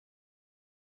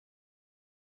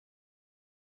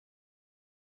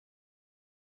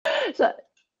So,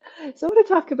 so I want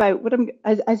to talk about what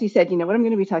as you said, what I'm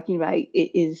going to be talking about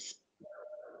is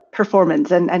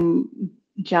performance and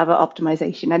Java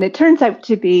optimization. And it turns out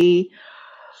to be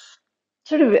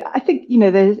sort of, I think,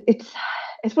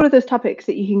 it's one of those topics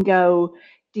that you can go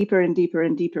deeper and deeper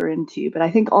and deeper into. But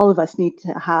I think all of us need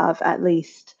to have at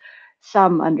least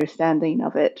some understanding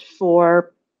of it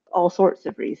for all sorts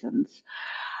of reasons.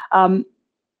 Um,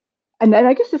 and then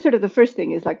I guess the first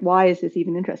thing is like, why is this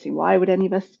even interesting? Why would any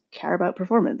of us care about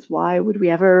performance? Why would we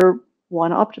ever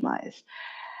want to optimize?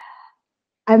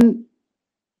 And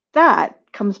that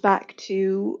comes back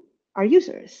to our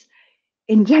users.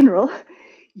 In general,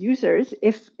 users,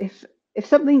 if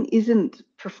something isn't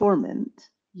performant,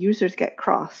 users get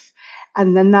cross,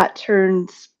 and then that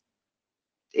turns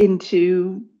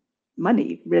into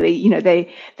money, really.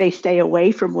 They stay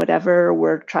away from whatever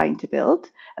we're trying to build,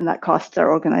 and that costs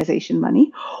our organization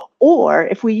money. Or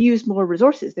if we use more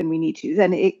resources than we need to,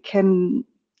 then it can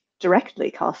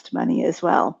directly cost money as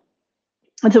well.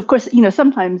 And so, of course,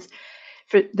 sometimes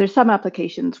there's some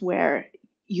applications where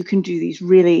you can do these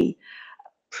really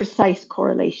precise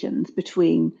correlations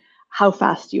between how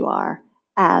fast you are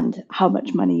and how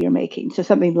much money you're making. So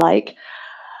something like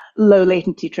low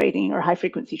latency trading or high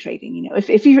frequency trading.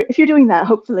 If you're doing that,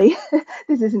 hopefully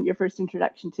this isn't your first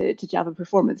introduction to Java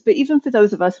performance. But even for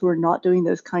those of us who are not doing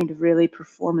those kind of really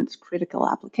performance critical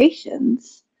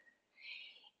applications,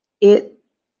 it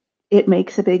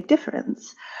makes a big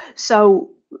difference.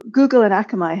 So Google and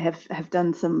Akamai have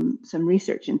done some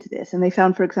research into this, and they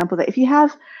found, for example, that if you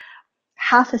have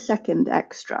half a second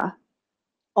extra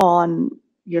on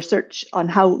your search, on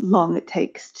how long it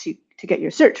takes to get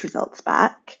your search results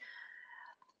back,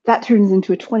 that turns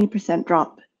into a 20%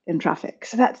 drop in traffic.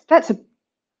 So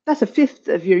that's a fifth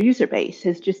of your user base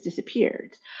has just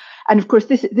disappeared. And of course,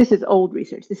 this is old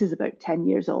research. This is about 10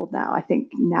 years old now. I think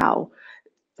now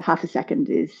half a second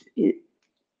it's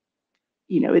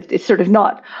sort of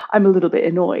not, I'm a little bit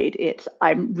annoyed. It's,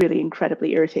 I'm really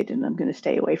incredibly irritated and I'm going to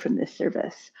stay away from this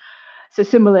service. So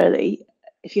similarly,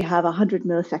 if you have 100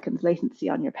 milliseconds latency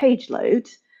on your page load,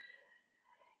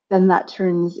 then that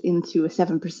turns into a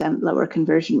 7% lower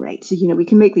conversion rate. So, we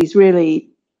can make these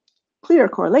really clear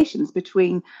correlations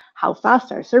between how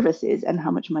fast our service is and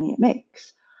how much money it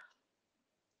makes.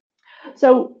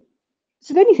 So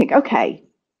then you think, okay,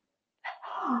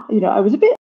 I was a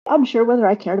bit unsure whether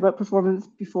I cared about performance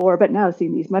before, but now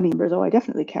seeing these money numbers, I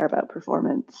definitely care about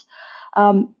performance.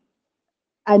 And,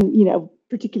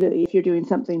 particularly if you're doing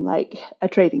something like a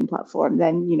trading platform,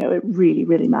 then, it really,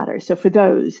 really matters. So for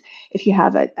those, if you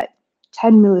have a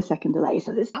 10 millisecond delay,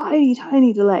 so this tiny,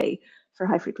 tiny delay for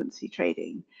high frequency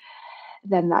trading,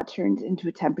 then that turns into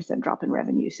a 10% drop in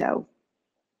revenue. So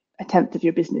a tenth of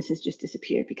your business has just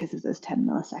disappeared because of those 10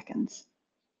 milliseconds.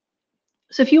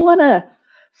 So if you want to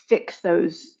fix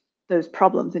those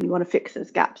problems and you want to fix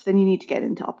those gaps, then you need to get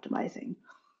into optimizing.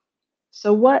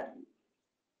 So what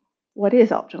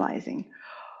is optimizing?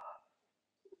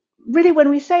 Really, when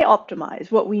we say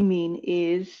optimize, what we mean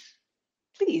is,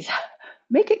 please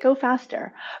make it go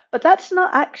faster. But that's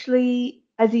not actually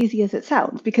as easy as it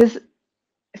sounds, because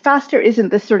faster isn't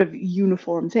this sort of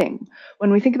uniform thing.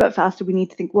 When we think about faster, we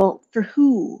need to think, well, for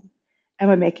who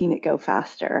am I making it go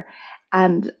faster?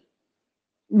 And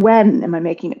when am I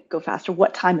making it go faster?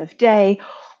 What time of day?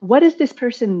 What is this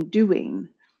person doing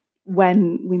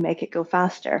when we make it go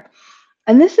faster?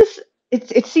 And this is,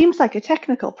 it seems like a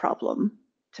technical problem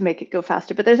to make it go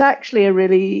faster, but there's actually a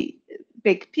really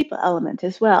big people element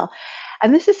as well.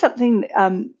 And this is something,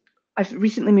 I've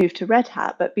recently moved to Red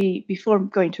Hat, but before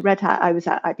going to Red Hat, I was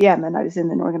at IBM and I was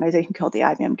in an organization called the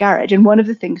IBM Garage. And one of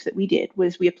the things that we did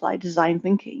was we applied design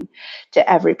thinking to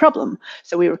every problem.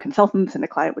 So we were consultants and a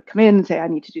client would come in and say, I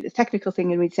need to do this technical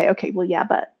thing. And we'd say, okay, well, yeah,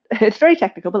 but it's very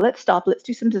technical, but let's stop. Let's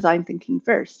do some design thinking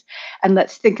first. And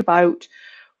let's think about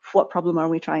what problem are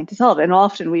we trying to solve? And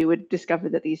often we would discover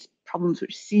that these problems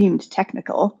which seemed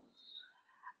technical,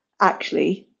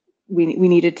 actually, we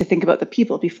needed to think about the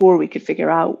people before we could figure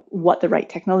out what the right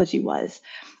technology was.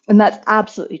 And that's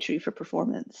absolutely true for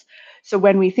performance. So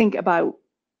when we think about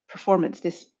performance,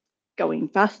 this going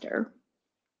faster,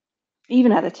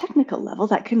 even at a technical level,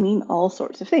 that can mean all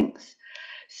sorts of things.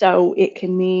 So it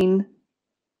can mean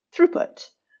throughput,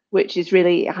 which is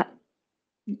really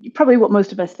probably what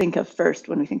most of us think of first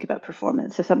when we think about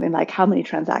performance. So something like how many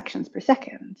transactions per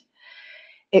second.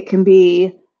 It can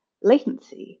be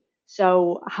latency.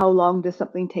 So how long does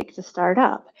something take to start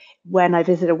up? When I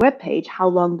visit a web page, how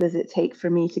long does it take for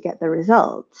me to get the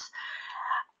results?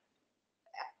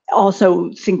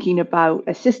 Also thinking about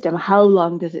a system, how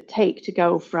long does it take to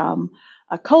go from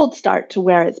a cold start to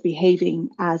where it's behaving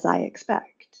as I expect?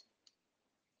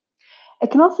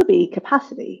 It can also be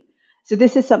capacity. So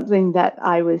this is something that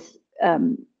I was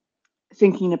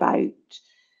thinking about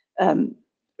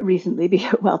recently,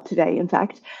 well, today, in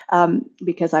fact,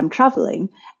 because I'm traveling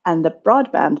and the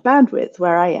broadband bandwidth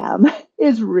where I am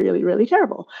is really, really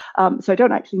terrible. So I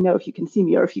don't actually know if you can see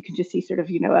me or if you can just see sort of,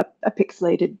 a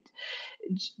pixelated,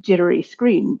 jittery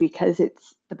screen because the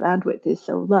bandwidth is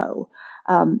so low.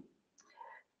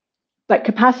 But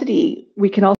capacity, we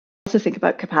can also think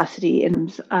about capacity in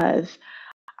terms of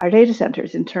our data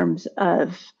centers, in terms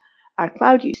of our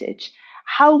cloud usage.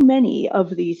 How many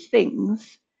of these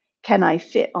things can I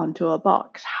fit onto a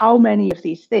box? How many of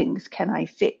these things can I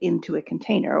fit into a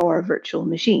container or a virtual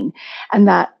machine? And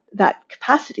that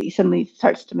capacity suddenly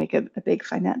starts to make a big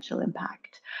financial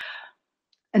impact.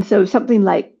 And so something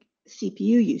like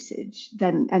CPU usage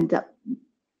then ends up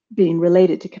being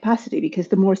related to capacity, because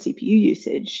the more CPU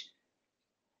usage,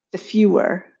 the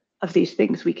fewer of these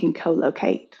things we can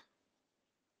co-locate.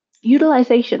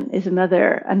 Utilization is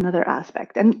another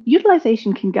aspect, and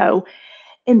utilization can go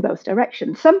in both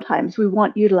directions. Sometimes we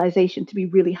want utilization to be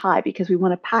really high because we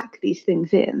want to pack these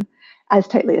things in as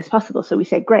tightly as possible. So we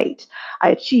say, great,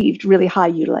 I achieved really high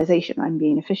utilization, I'm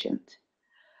being efficient.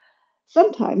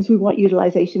 Sometimes we want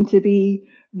utilization to be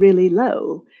really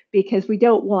low because we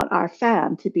don't want our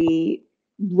fan to be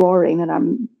roaring and our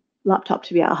laptop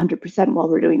to be at 100% while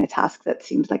we're doing a task that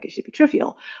seems like it should be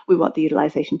trivial. We want the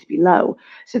utilization to be low.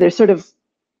 So there's sort of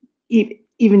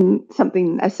even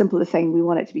something as simple as saying we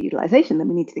want it to be utilization, then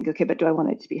we need to think, okay, but do I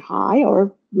want it to be high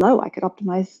or low? I could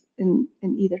optimize in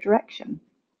either direction.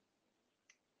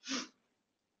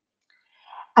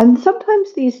 And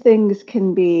sometimes these things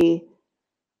can be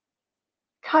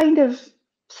kind of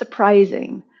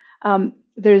surprising.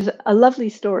 There's a lovely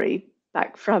story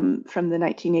back from the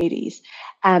 1980s,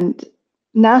 and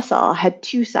NASA had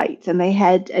two sites, and they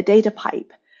had a data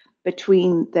pipe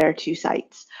between their two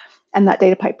sites, and that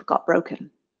data pipe got broken.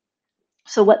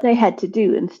 So what they had to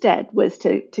do instead was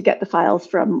to get the files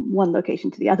from one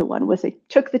location to the other one, was they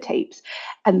took the tapes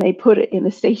and they put it in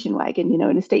a station wagon,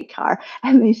 in a state car,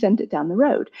 and they sent it down the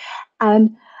road.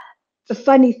 And the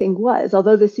funny thing was,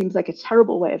 although this seems like a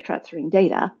terrible way of transferring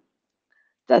data,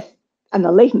 and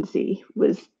the latency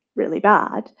was really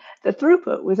bad, the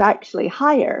throughput was actually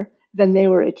higher than they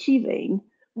were achieving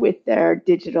with their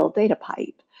digital data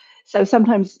pipe. So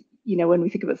sometimes, when we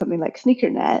think about something like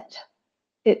SneakerNet,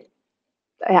 it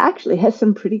actually has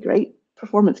some pretty great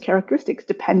performance characteristics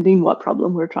depending what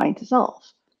problem we're trying to solve.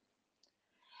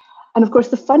 And of course,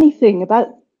 the funny thing about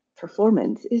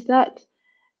performance is that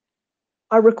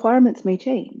our requirements may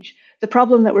change. The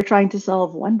problem that we're trying to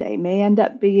solve one day may end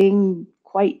up being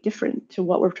quite different to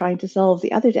what we're trying to solve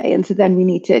the other day. And so then we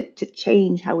need to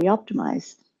change how we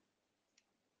optimize.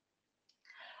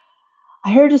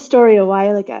 I heard a story a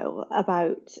while ago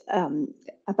about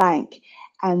a bank,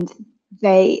 and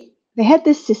they had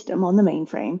this system on the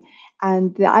mainframe,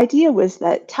 and the idea was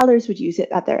that tellers would use it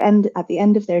at the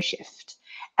end of their shift,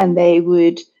 and they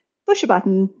would push a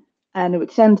button and it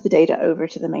would send the data over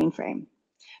to the mainframe.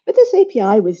 But this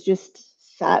API was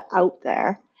just sat out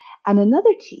there, and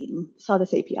another team saw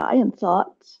this API and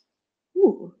thought,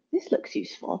 ooh, this looks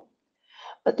useful.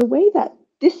 But the way that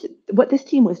what this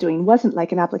team was doing wasn't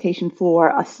like an application for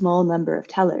a small number of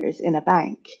tellers in a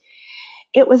bank.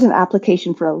 It was an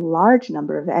application for a large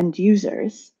number of end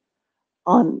users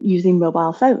on using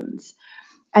mobile phones.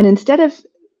 And instead of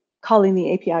calling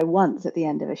the API once at the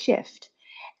end of a shift,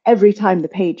 every time the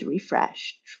page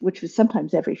refreshed, which was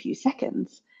sometimes every few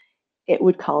seconds, it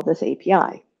would call this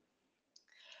API.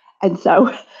 And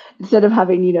so instead of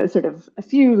having, sort of a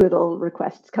few little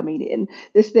requests coming in,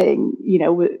 this thing,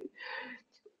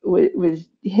 was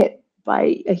hit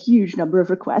by a huge number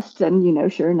of requests.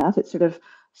 And, sure enough, it sort of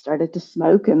started to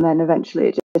smoke. And then eventually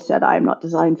it just said, I'm not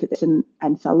designed for this,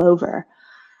 and fell over.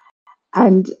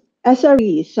 And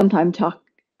SREs sometimes talk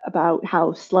about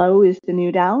how slow is the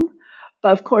new down.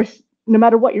 But of course, no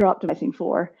matter what you're optimizing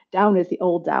for, down is the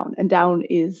old down, and down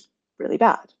is really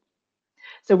bad.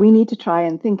 So we need to try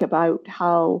and think about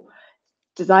how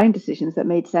design decisions that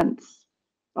made sense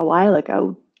a while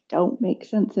ago don't make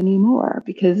sense anymore,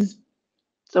 because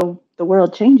so the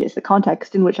world changes, the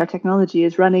context in which our technology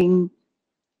is running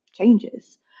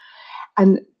changes.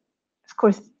 And of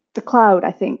course, the cloud,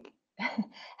 I think,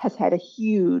 has had a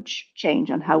huge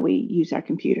change on how we use our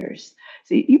computers.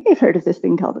 So you may have heard of this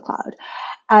thing called the cloud.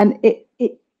 And it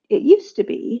used to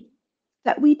be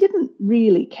that we didn't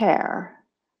really care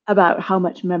about how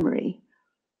much memory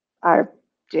our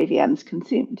JVMs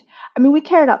consumed. I mean, we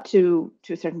cared up to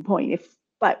a certain point.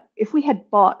 But if we had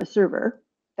bought a server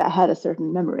that had a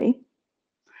certain memory,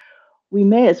 we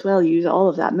may as well use all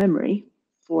of that memory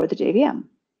for the JVM.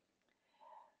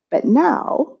 But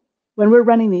now, when we're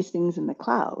running these things in the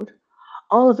cloud,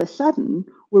 all of a sudden,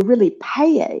 we're really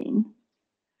paying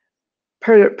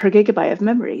per gigabyte of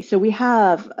memory. So we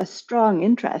have a strong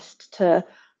interest to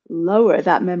lower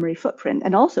that memory footprint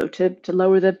and also to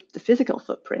lower the physical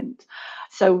footprint.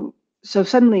 So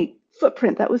suddenly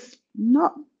footprint that was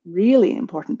not really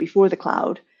important before the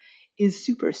cloud is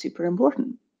super, super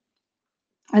important.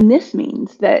 And this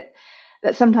means that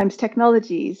sometimes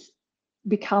technologies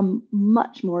become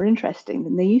much more interesting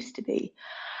than they used to be.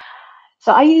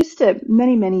 So I used to,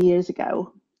 many years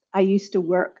ago, I used to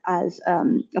work as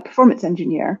a performance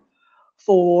engineer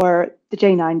for the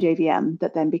J9 JVM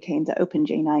that then became the Open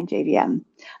J9 JVM.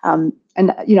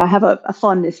 And I have a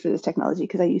fondness for this technology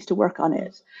because I used to work on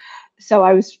it. So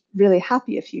I was really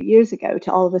happy a few years ago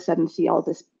to all of a sudden see all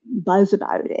this buzz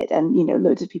about it and,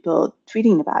 loads of people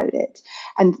tweeting about it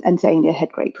and saying it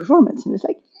had great performance. And it's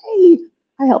like, hey,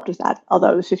 I helped with that,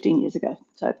 although it was 15 years ago.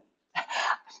 So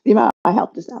the amount I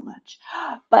helped is that much.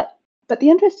 But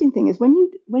the interesting thing is when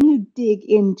you dig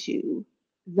into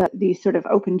these sort of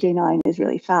Open J9 is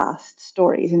really fast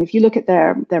stories, and if you look at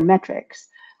their metrics,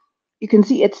 you can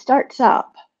see it starts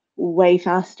up way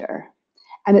faster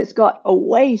and it's got a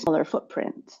way smaller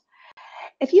footprint.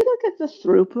 If you look at the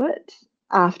throughput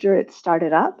after it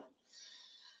started up,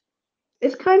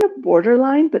 it's kind of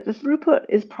borderline, but the throughput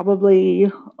is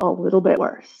probably a little bit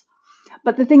worse.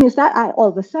 But the thing is that all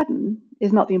of a sudden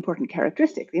is not the important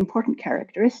characteristic. The important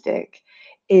characteristic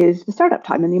is the startup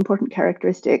time, and the important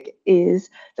characteristic is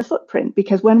the footprint,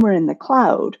 because when we're in the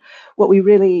cloud, what we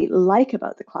really like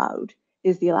about the cloud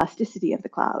is the elasticity of the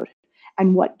cloud.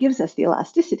 And what gives us the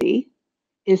elasticity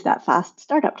is that fast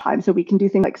startup time. So we can do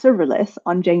things like serverless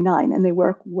on J9, and they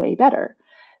work way better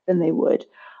than they would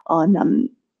on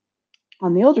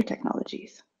the older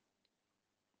technologies.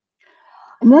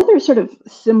 Another sort of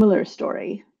similar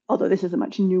story, although this is a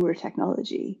much newer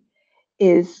technology,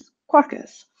 is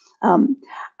Quarkus.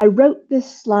 I wrote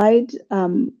this slide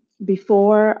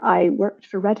before I worked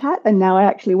for Red Hat, and now I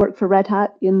actually work for Red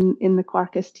Hat in the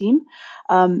Quarkus team.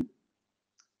 And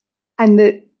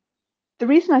the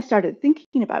reason I started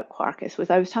thinking about Quarkus was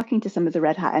I was talking to some of the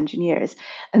Red Hat engineers,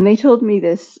 and they told me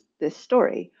this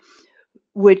story,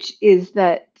 which is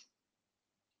that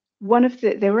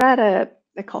they were at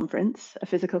a conference, a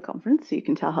physical conference, so you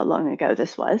can tell how long ago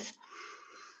this was.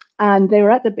 And they were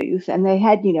at the booth, and they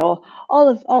had, all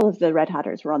of the Red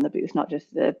Hatters were on the booth, not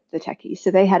just the techies.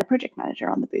 So they had a project manager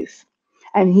on the booth,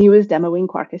 and he was demoing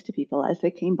Quarkus to people as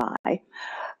they came by.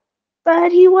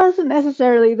 But he wasn't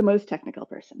necessarily the most technical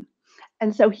person.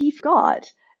 And so he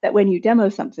forgot that when you demo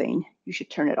something, you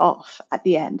should turn it off at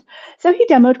the end. So he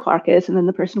demoed Quarkus, and then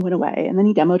the person went away, and then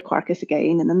he demoed Quarkus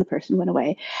again, and then the person went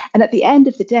away. And at the end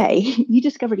of the day, he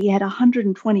discovered he had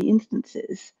 120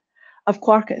 instances of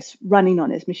Quarkus running on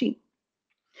his machine.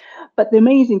 But the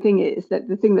amazing thing is that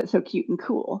the thing that's so cute and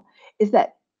cool is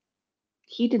that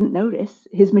he didn't notice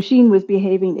his machine was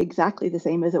behaving exactly the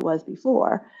same as it was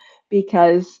before,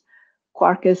 because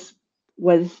Quarkus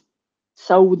was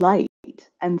so light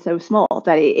and so small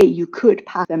that you could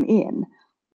pack them in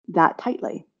that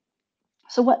tightly.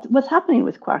 So what's happening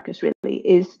with Quarkus really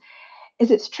is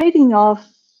it's trading off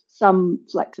some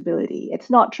flexibility. It's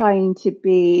not trying to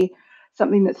be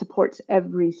something that supports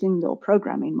every single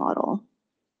programming model.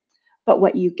 But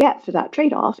what you get for that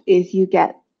trade-off is you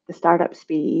get the startup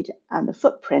speed and the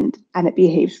footprint, and it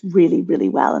behaves really, really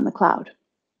well in the cloud.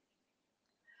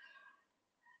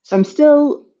 So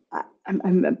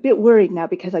I'm a bit worried now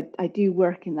because I do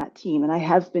work in that team, and I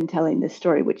have been telling this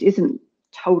story, which isn't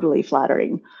totally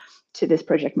flattering to this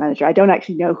project manager. I don't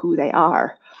actually know who they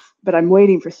are, but I'm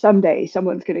waiting for someday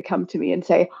someone's going to come to me and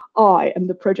say, I am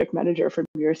the project manager from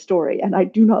your story, and I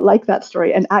do not like that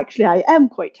story. And actually, I am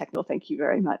quite technical. Thank you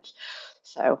very much.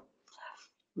 So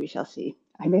we shall see.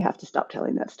 I may have to stop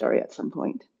telling that story at some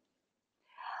point.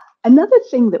 Another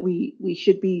thing that we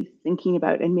should be thinking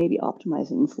about and maybe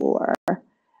optimizing for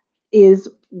is,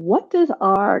 what does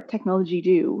our technology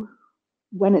do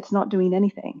when it's not doing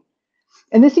anything?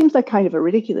 And this seems like kind of a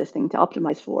ridiculous thing to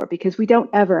optimize for, because we don't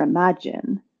ever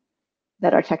imagine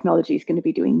that our technology is going to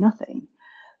be doing nothing.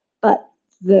 But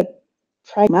the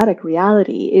pragmatic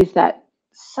reality is that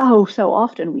so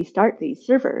often we start these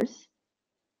servers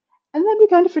and then we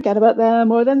kind of forget about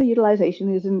them, or then the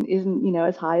utilization isn't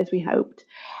as high as we hoped.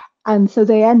 And so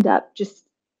they end up just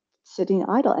sitting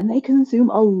idle, and they consume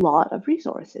a lot of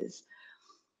resources.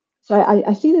 So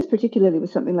I see this particularly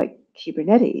with something like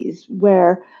Kubernetes,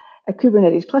 where a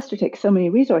Kubernetes cluster takes so many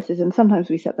resources, and sometimes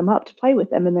we set them up to play with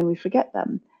them and then we forget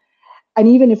them. And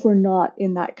even if we're not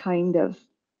in that kind of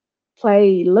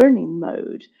play learning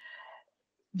mode,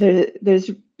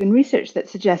 there's been research that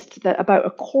suggests that about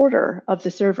a quarter of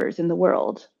the servers in the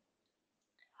world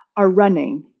are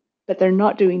running, but they're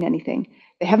not doing anything.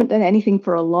 They haven't done anything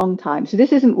for a long time. So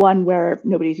this isn't one where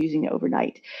nobody's using it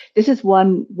overnight. This is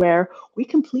one where we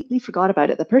completely forgot about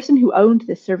it. The person who owned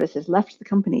this service has left the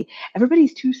company.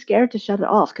 Everybody's too scared to shut it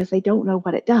off because they don't know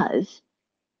what it does.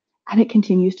 And it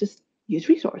continues to use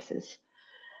resources.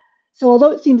 So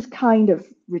although it seems kind of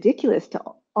ridiculous to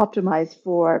optimize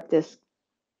for this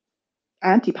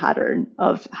anti-pattern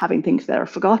of having things that are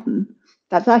forgotten,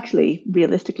 that's actually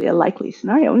realistically a likely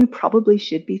scenario, and we probably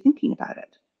should be thinking about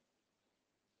it.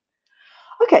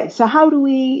 Okay, so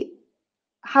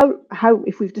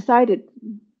if we've decided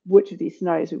which of these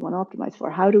scenarios we want to optimize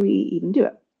for, how do we even do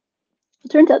it?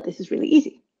 It turns out this is really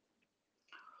easy.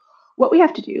 What we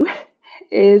have to do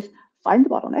is find the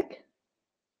bottleneck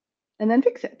and then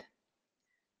fix it.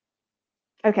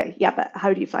 Okay, yeah, but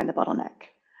how do you find the bottleneck?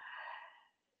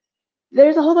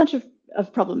 There's a whole bunch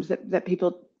of problems that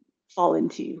people fall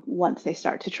into once they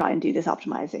start to try and do this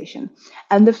optimization.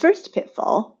 And the first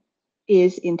pitfall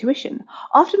is intuition.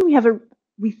 Often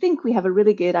we think we have a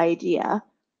really good idea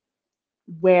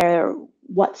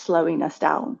what's slowing us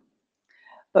down.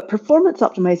 But performance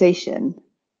optimization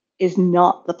is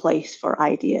not the place for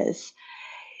ideas.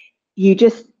 You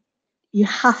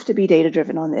have to be data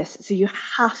driven on this. So you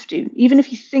have to, even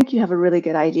if you think you have a really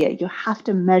good idea, you have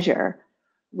to measure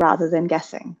rather than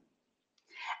guessing.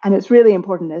 And it's really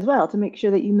important as well to make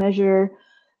sure that you measure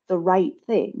the right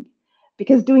thing,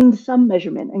 because doing some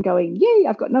measurement and going, yay,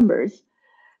 I've got numbers,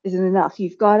 isn't enough.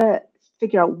 You've got to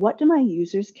figure out, what do my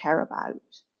users care about,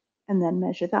 and then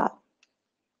measure that.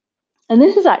 And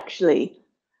this is actually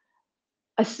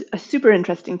a super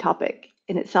interesting topic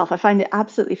in itself. I find it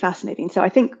absolutely fascinating. So I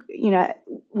think,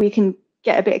 we can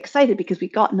get a bit excited because we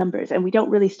got numbers, and we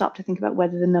don't really stop to think about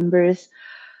whether the numbers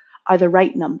are the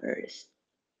right numbers.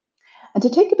 And to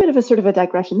take a bit of a sort of a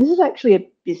digression, this is actually a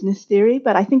business theory,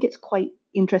 but I think it's quite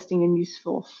interesting and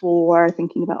useful for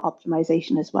thinking about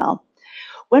optimization as well.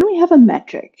 When we have a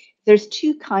metric, there's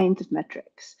two kinds of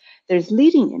metrics. There's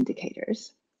leading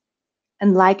indicators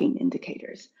and lagging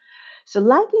indicators. So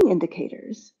lagging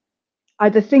indicators are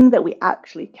the thing that we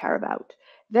actually care about.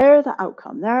 They're the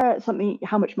outcome. They're something,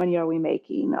 how much money are we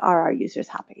making? Are our users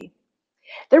happy?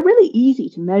 They're really easy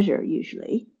to measure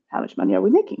usually. How much money are we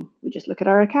making? We just look at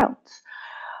our accounts.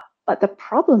 But the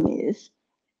problem is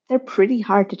they're pretty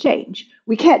hard to change.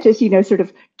 We can't just, sort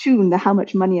of tune the how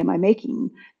much money am I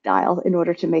making dial in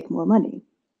order to make more money.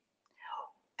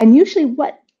 And usually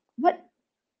what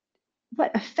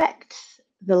affects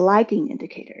the lagging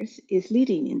indicators is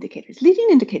leading indicators. Leading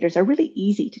indicators are really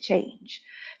easy to change.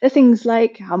 They're things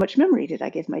like, how much memory did I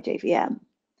give my JVM?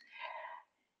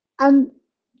 And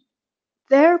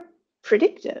they're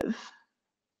predictive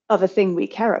of a thing we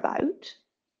care about.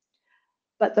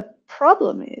 But the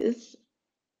problem is,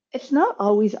 it's not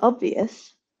always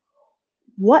obvious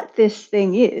what this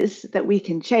thing is that we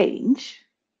can change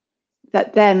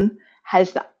that then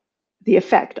has the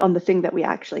effect on the thing that we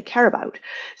actually care about.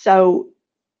 So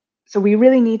we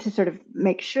really need to sort of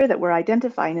make sure that we're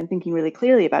identifying and thinking really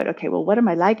clearly about, okay, well, what are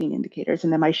my lagging indicators?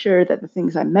 And am I sure that the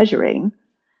things I'm measuring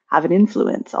have an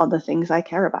influence on the things I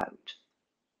care about?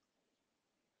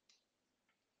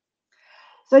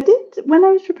 So when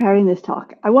I was preparing this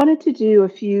talk, I wanted to do a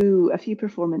few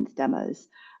performance demos.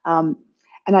 And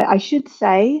I should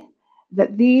say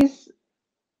that these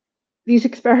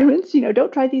experiments,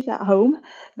 don't try these at home.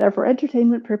 They're for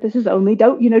entertainment purposes only.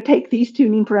 Don't, take these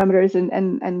tuning parameters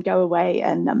and go away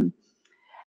and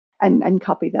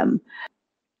copy them.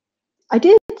 I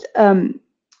did an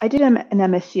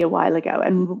MSc a while ago,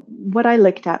 and what I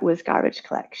looked at was garbage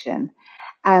collection.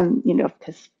 And,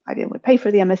 because I didn't want to pay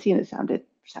for the MSc and it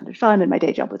sounded fun, and my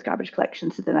day job was garbage collection.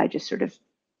 So then I just sort of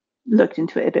looked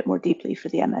into it a bit more deeply for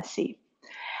the MSc.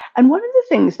 And one of the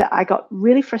things that I got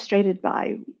really frustrated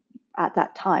by at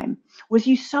that time was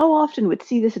you so often would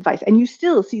see this advice, and you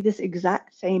still see this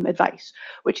exact same advice,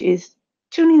 which is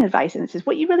tuning advice. And it says,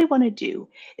 what you really want to do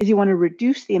is you want to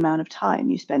reduce the amount of time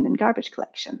you spend in garbage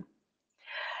collection.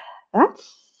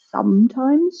 That's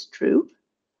sometimes true,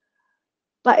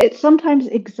 but it's sometimes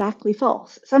exactly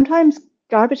false. Sometimes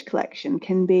garbage collection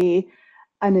can be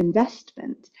an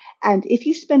investment. And if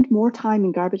you spend more time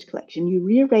in garbage collection, you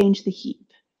rearrange the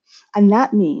heap. And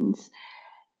that means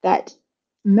that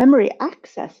memory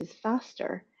access is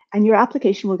faster, and your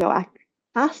application will go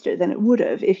faster than it would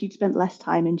have if you'd spent less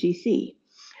time in GC.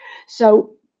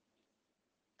 So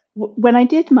when I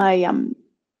did my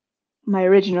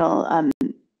original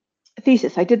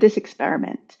thesis, I did this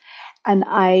experiment, and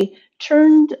I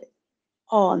turned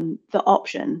on the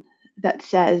option that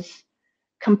says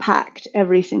compact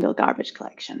every single garbage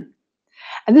collection.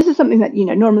 And this is something that,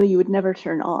 normally you would never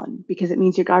turn on because it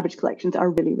means your garbage collections are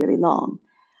really, really long.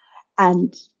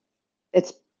 And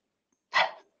it's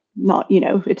not,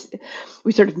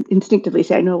 we sort of instinctively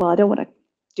say, no, well, I don't want to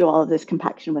do all of this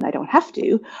compaction when I don't have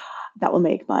to. That will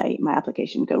make my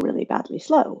application go really badly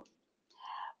slow.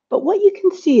 But what you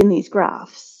can see in these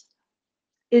graphs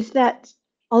is that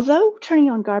although turning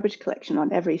on garbage collection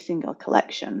on every single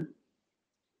collection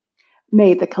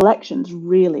made the collections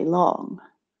really long,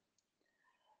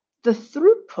 the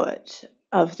throughput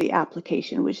of the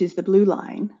application, which is the blue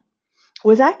line,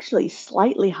 was actually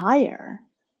slightly higher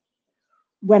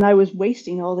when I was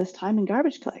wasting all this time in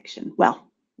garbage collection. Well,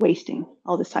 wasting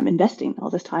all this time, investing all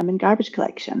this time in garbage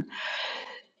collection.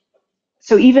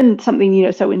 So even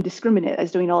something, so indiscriminate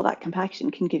as doing all that compaction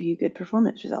can give you good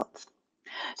performance results.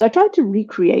 So I tried to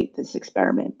recreate this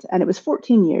experiment, and it was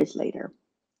 14 years later.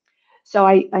 So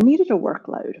I needed a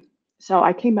workload. So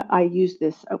I used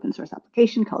this open source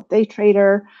application called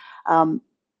DayTrader.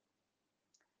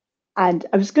 And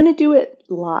I was going to do it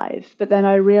live, but then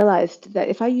I realized that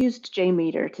if I used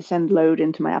JMeter to send load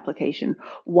into my application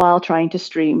while trying to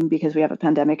stream, because we have a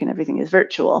pandemic and everything is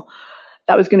virtual,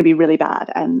 that was going to be really bad,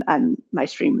 and my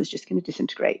stream was just going to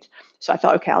disintegrate. So I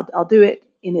thought, okay, I'll do it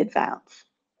in advance.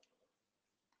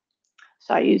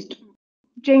 So I used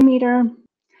JMeter,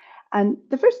 and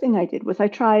the first thing I did was I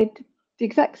tried the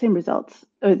exact same results,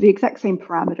 or the exact same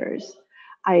parameters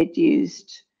I had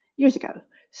used years ago.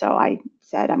 So I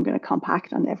said, I'm going to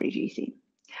compact on every GC.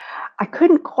 I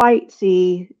couldn't quite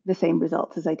see the same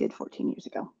results as I did 14 years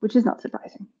ago, which is not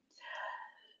surprising.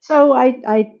 So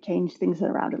I changed things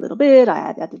around a little bit. I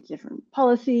added a different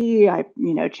policy. I,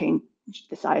 changed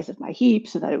the size of my heap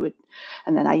so that it would,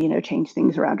 and then I, changed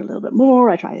things around a little bit more.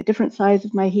 I tried a different size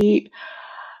of my heap.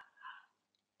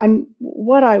 And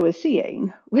what I was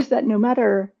seeing was that no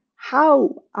matter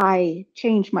how I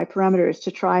changed my parameters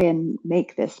to try and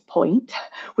make this point,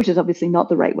 which is obviously not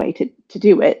the right way to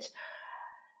do it,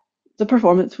 the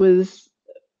performance was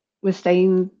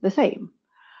staying the same.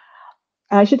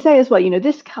 And I should say as well,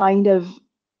 this kind of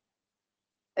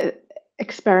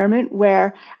experiment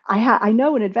where I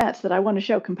know in advance that I want to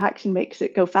show compaction makes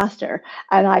it go faster,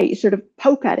 and I sort of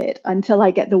poke at it until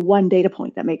I get the one data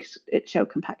point that makes it show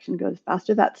compaction goes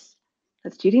faster. That's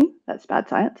cheating. That's bad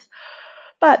science.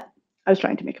 But I was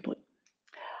trying to make a point.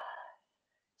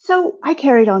 So I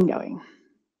carried on going.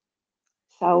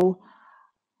 So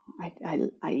I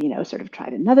sort of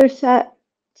tried another set,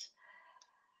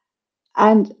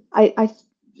 and I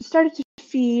started to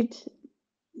feed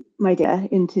my data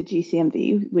into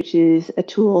GCMV, which is a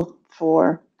tool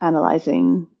for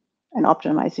analyzing and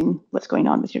optimizing what's going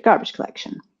on with your garbage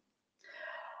collection.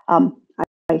 I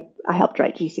helped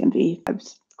write GCMV. I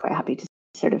was quite happy to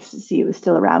sort of see it was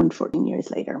still around 14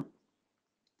 years later.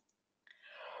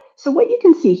 So what you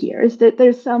can see here is that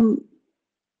there's some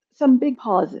big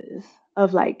pauses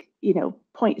of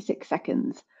 0.6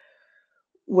 seconds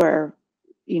where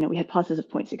we had pauses of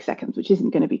 0.6 seconds, which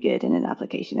isn't going to be good in an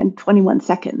application, and 21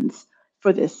 seconds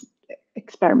for this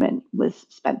experiment was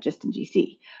spent just in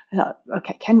GC. I thought,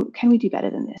 okay, can we do better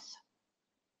than this?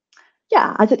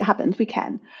 Yeah, as it happens, we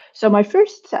can. So my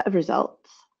first set of results,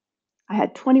 I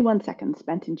had 21 seconds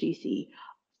spent in GC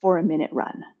for a minute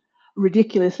run,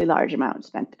 ridiculously large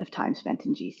amount of time spent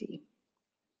in GC.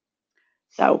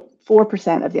 So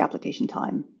 4% of the application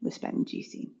time was spent in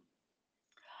GC.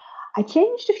 I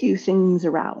changed a few things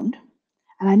around,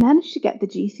 and I managed to get the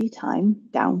GC time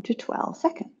down to 12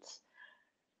 seconds.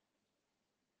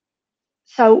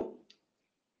 So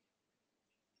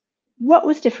what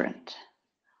was different?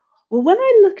 Well, when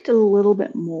I looked a little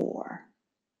bit more,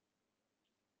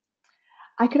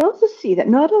 I could also see that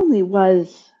not only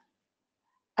was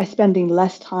I spending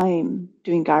less time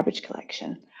doing garbage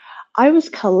collection, I was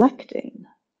collecting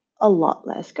a lot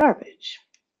less garbage.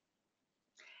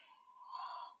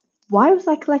 Why was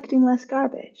I collecting less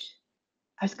garbage?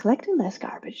 I was collecting less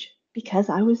garbage because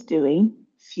I was doing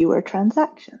fewer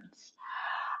transactions.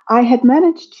 I had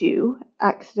managed to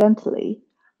accidentally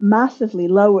massively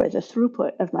lower the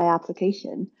throughput of my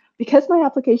application. Because my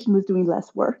application was doing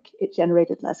less work, it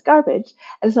generated less garbage,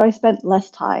 and so I spent less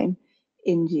time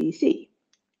in GC.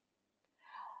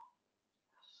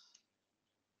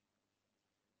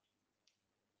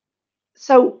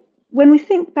 So when we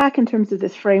think back in terms of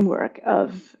this framework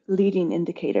of leading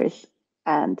indicators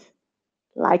and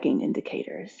lagging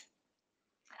indicators,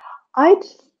 the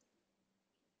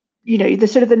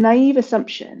sort of the naive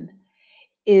assumption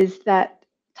is that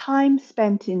time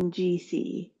spent in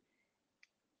GC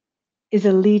is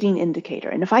a leading indicator.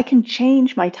 And if I can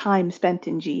change my time spent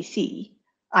in GC,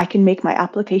 I can make my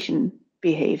application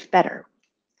behave better.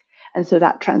 And so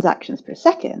that transactions per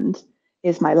second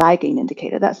is my lagging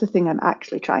indicator. That's the thing I'm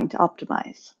actually trying to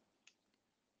optimize.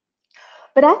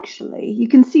 But actually, you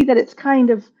can see that it's kind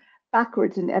of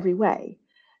backwards in every way.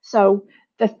 So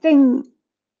the thing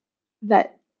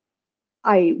that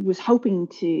I was hoping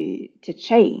to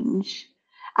change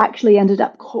actually ended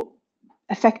up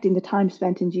affecting the time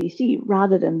spent in GC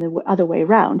rather than the other way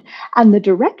around. And the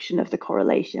direction of the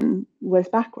correlation was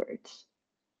backwards.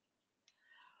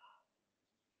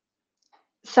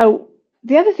 So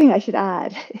the other thing I should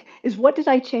add is, what did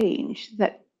I change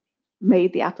that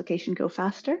made the application go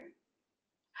faster?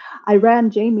 I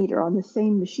ran JMeter on the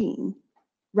same machine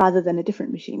rather than a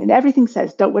different machine. And everything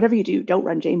says, whatever you do, don't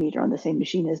run JMeter on the same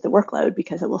machine as the workload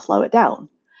because it will slow it down.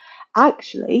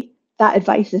 Actually, that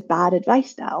advice is bad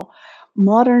advice now.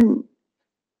 Modern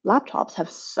laptops have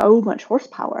so much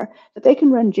horsepower that they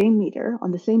can run JMeter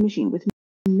on the same machine with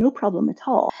no problem at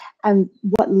all. And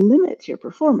what limits your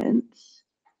performance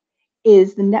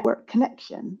is the network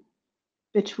connection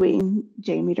between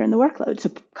JMeter and the workload.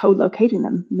 So co-locating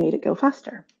them made it go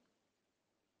faster.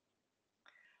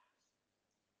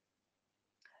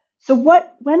 So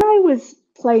when I was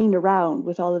playing around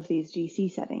with all of these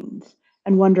GC settings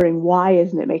and wondering why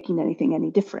isn't it making anything any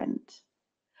different,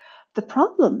 the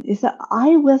problem is that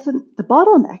the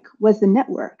bottleneck was the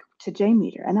network to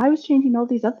JMeter, and I was changing all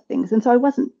these other things, and so I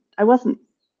wasn't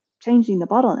changing the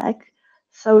bottleneck,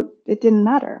 so it didn't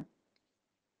matter.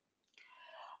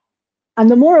 And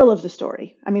the moral of the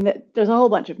story, I mean, there's a whole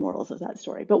bunch of morals of that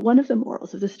story, but one of the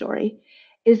morals of the story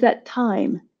is that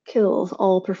time kills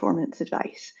all performance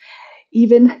advice.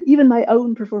 Even my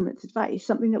own performance advice,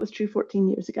 something that was true 14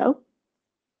 years ago,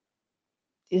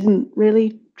 isn't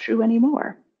really true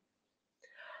anymore.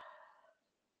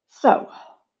 So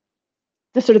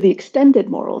the extended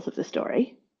morals of the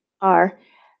story are,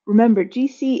 remember,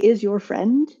 GC is your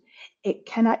friend. It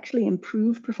can actually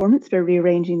improve performance by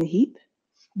rearranging the heap.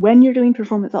 When you're doing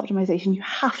performance optimization, you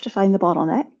have to find the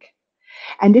bottleneck.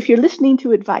 And if you're listening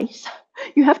to advice,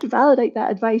 you have to validate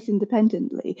that advice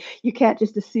independently. You can't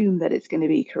just assume that it's going to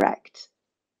be correct.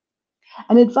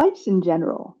 And advice in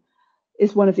general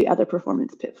is one of the other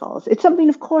performance pitfalls. It's something,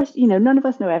 of course, none of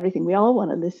us know everything. We all want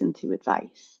to listen to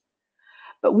advice.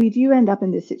 But we do end up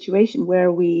in this situation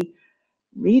where we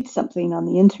read something on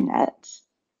the internet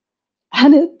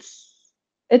and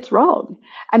it's wrong.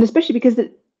 And especially because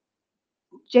the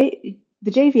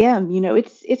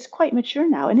JVM, it's quite mature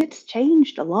now, and it's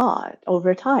changed a lot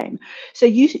over time. So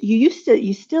you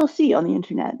still see on the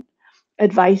internet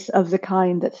advice of the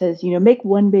kind that says, make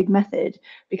one big method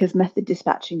because method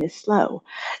dispatching is slow.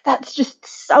 That's just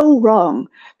so wrong,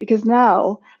 because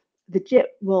now the JIT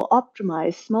will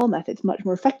optimize small methods much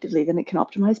more effectively than it can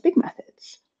optimize big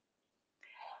methods.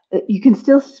 You can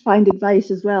still find advice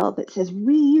as well that says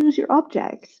reuse your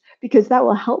objects, because that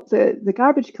will help the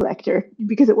garbage collector,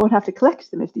 because it won't have to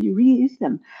collect them if you reuse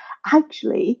them.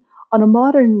 Actually, on a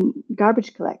modern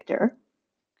garbage collector,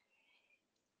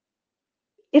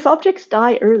 if objects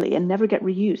die early and never get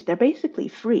reused, they're basically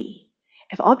free.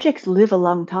 If objects live a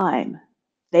long time,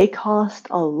 they cost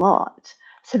a lot.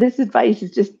 So this advice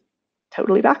is just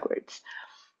totally backwards.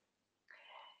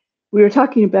 We were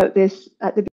talking about this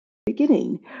at the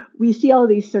beginning. We see all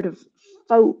these sort of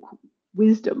folk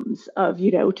wisdoms of,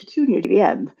 to tune your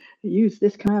JVM, use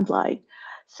this command line.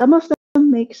 Some of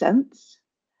them make sense.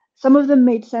 Some of them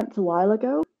made sense a while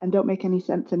ago and don't make any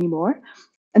sense anymore.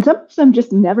 And some of them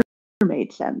just never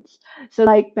made sense. So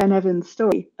like Ben Evans'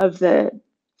 story of the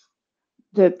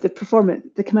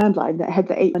command line that had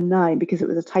the 819 because it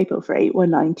was a typo for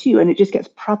 8192, and it just gets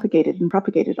propagated and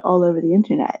propagated all over the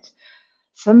internet.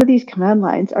 Some of these command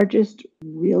lines are just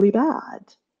really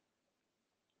bad.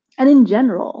 And in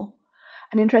general,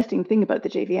 an interesting thing about the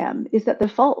JVM is that the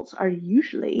faults are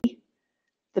usually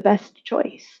the best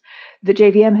choice. The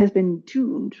JVM has been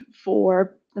tuned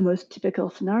for the most typical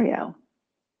scenario.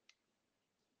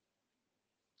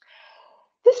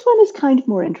 This one is kind of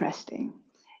more interesting.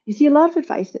 You see a lot of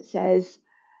advice that says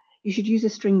you should use a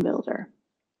string builder.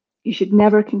 You should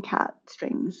never concat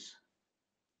strings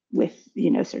with,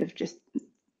 sort of just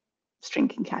string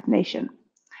concatenation.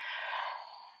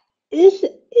 Is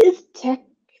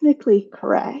technically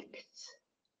correct,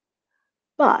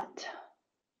 but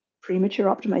premature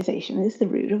optimization is the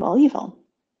root of all evil.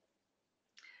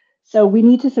 So we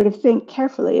need to sort of think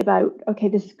carefully about, okay,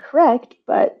 this is correct,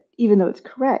 but even though it's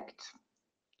correct,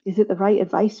 is it the right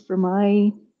advice for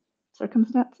my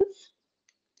circumstances?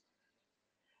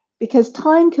 Because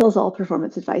time kills all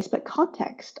performance advice, but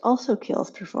context also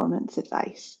kills performance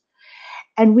advice.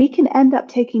 And we can end up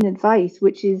taking advice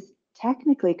which is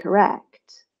technically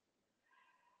correct,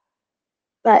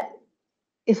 But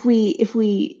if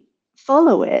we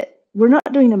follow it, we're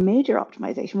not doing a major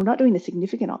optimization. We're not doing a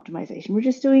significant optimization. We're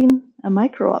just doing a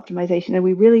micro optimization, and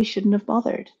we really shouldn't have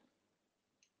bothered.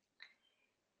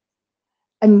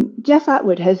 And Jeff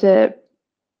Atwood has a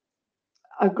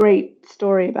great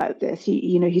story about this.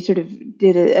 He sort of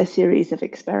did a series of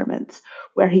experiments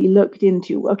where he looked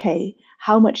into, okay,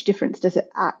 how much difference does it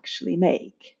actually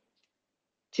make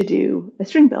to do a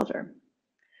string builder?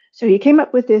 So he came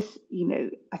up with this,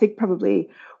 I think probably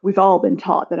we've all been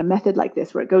taught that a method like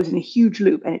this, where it goes in a huge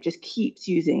loop and it just keeps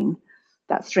using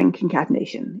that string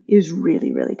concatenation, is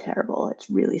really, really terrible. It's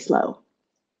really slow.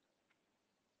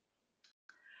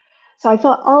 So I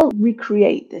thought I'll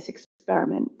recreate this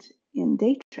experiment in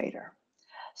DayTrader.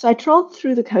 So I trawled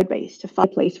through the code base to find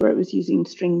a place where it was using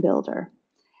string builder.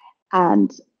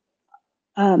 And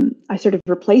I sort of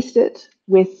replaced it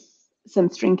with some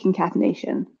string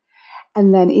concatenation.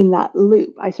 And then in that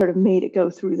loop, I sort of made it go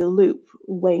through the loop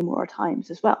way more times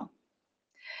as well.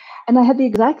 And I had the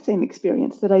exact same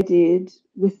experience that I did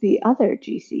with the other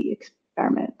GC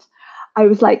experiment. I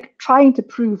was like trying to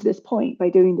prove this point by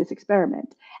doing this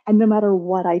experiment. And no matter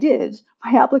what I did,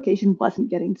 my application wasn't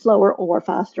getting slower or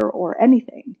faster or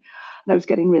anything. And I was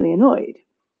getting really annoyed.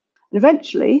 And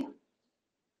eventually,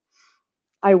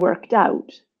 I worked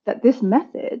out that this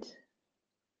method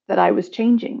that I was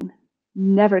changing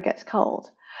never gets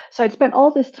called. So I'd spent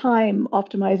all this time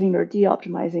optimizing or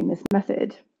de-optimizing this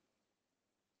method.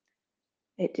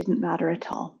 It didn't matter at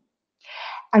all.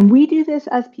 And we do this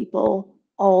as people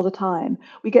all the time.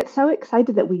 We get so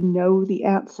excited that we know the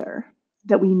answer,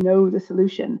 that we know the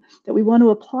solution, that we want to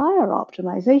apply our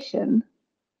optimization,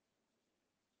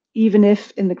 even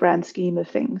if in the grand scheme of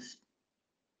things,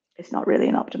 it's not really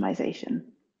an optimization.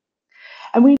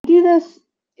 And we do this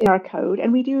in our code,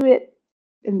 and we do it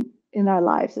in our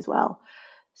lives as well.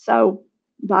 So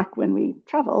back when we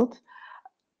traveled,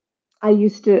 I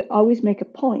used to always make a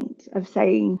point of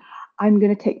saying, I'm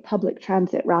going to take public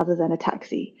transit rather than a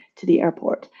taxi to the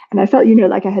airport. And I felt,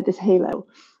 like I had this halo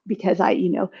because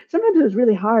sometimes it was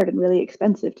really hard and really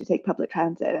expensive to take public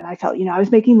transit. And I felt, I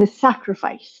was making this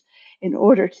sacrifice in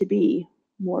order to be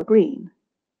more green.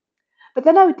 But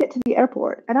then I would get to the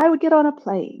airport and I would get on a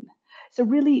plane. So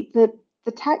really the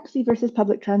taxi versus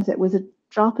public transit was a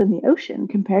drop in the ocean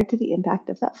compared to the impact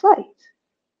of that flight.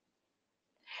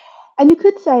 And you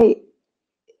could say,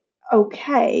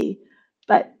 okay,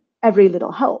 but every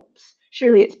little helps.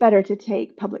 Surely it's better to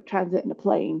take public transit in a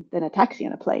plane than a taxi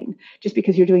in a plane. Just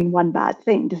because you're doing one bad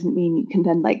thing doesn't mean you can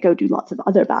then go do lots of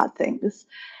other bad things.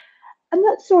 And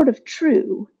that's sort of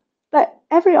true, but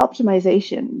every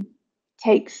optimization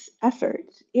takes effort.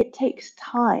 It takes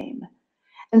time.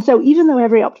 And so even though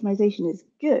every optimization is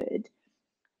good,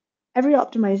 every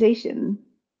optimization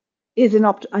is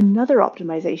another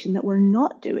optimization that we're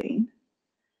not doing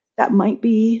that might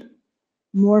be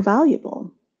more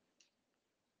valuable.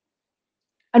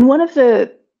 And one of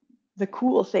the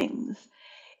cool things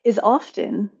is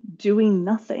often doing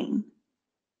nothing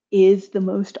is the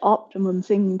most optimum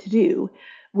thing to do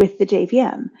with the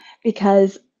JVM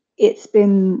because it's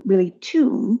been really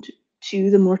tuned to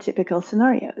the more typical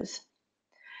scenarios.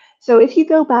 So if you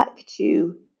go back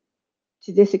to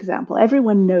this example,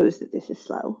 everyone knows that this is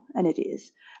slow, and it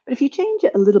is. But if you change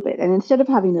it a little bit, and instead of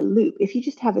having a loop, if you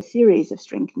just have a series of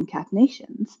string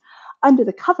concatenations, under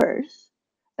the covers,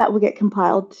 that will get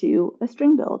compiled to a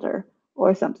string builder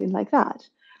or something like that.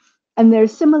 And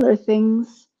there's similar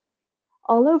things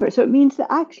all over. So it means that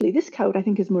actually this code, I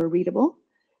think, is more readable.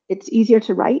 It's easier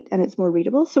to write, and it's more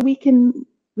readable. So we can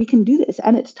do this,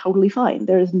 and it's totally fine.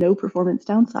 There is no performance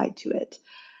downside to it.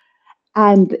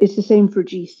 And it's the same for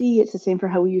GC. It's the same for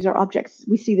how we use our objects.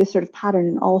 We see this sort of pattern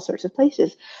in all sorts of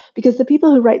places because the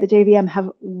people who write the JVM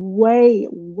have way,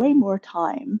 way more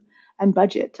time and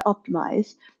budget to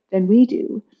optimize than we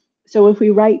do. So if we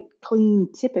write clean,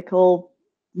 typical,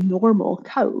 normal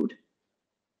code,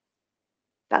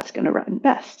 that's going to run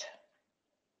best.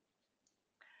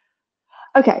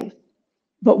 Okay,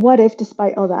 but what if,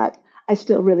 despite all that, I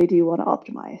still really do want to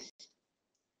optimize?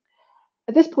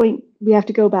 At this point, we have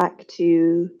to go back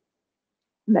to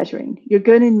measuring. You're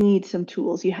going to need some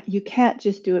tools. You can't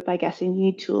just do it by guessing. You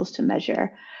need tools to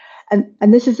measure.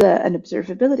 And this is an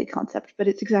observability concept, but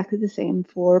it's exactly the same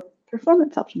for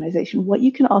performance optimization. What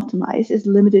you can optimize is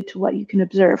limited to what you can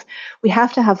observe. We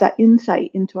have to have that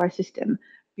insight into our system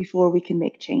before we can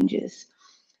make changes.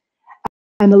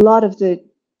 And a lot of the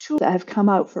tools that have come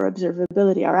out for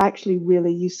observability are actually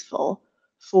really useful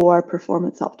for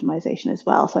performance optimization as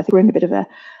well. So I think we're in a bit of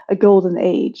a golden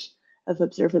age of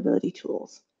observability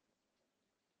tools.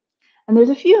 And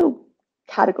there's a few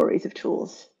categories of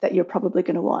tools that you're probably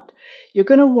going to want. You're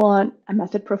going to want a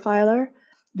method profiler.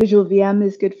 Visual VM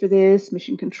is good for this,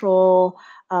 mission control.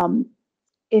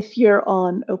 If you're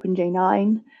on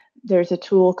OpenJ9, there's a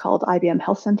tool called IBM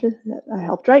Health Center that I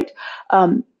helped write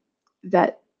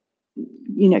that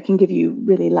can give you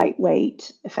really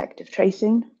lightweight, effective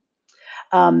tracing.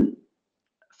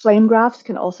 Flame graphs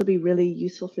can also be really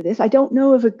useful for this. I don't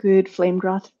know of a good flame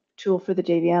graph tool for the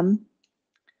JVM.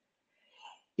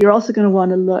 You're also going to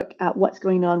want to look at what's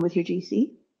going on with your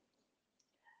GC.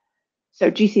 So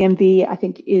GCMV, I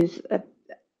think, is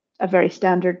a very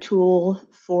standard tool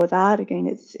for that. Again,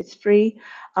 it's free.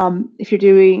 If you're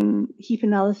doing heap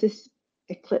analysis,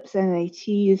 Eclipse NAT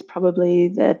is probably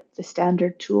the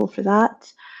standard tool for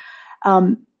that.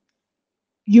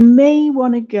 You may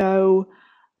want to go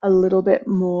a little bit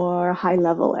more high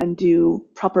level and do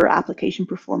proper application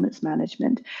performance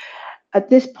management. At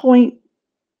this point,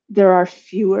 there are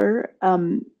fewer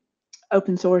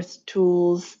open source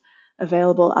tools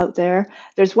available out there.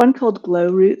 There's one called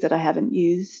GlowRoot that I haven't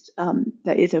used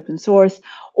that is open source,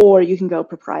 or you can go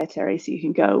proprietary. So you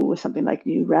can go with something like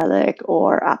New Relic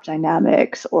or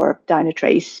AppDynamics or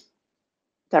Dynatrace.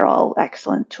 They're all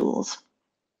excellent tools.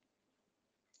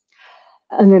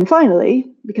 And then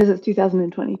finally, because it's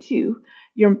 2022,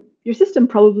 your system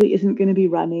probably isn't going to be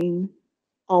running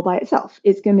all by itself.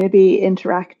 It's going to be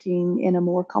interacting in a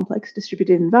more complex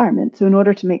distributed environment. So in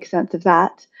order to make sense of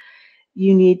that,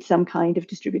 you need some kind of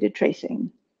distributed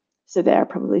tracing. So there,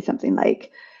 probably something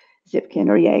like Zipkin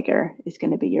or Jaeger is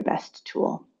going to be your best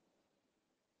tool.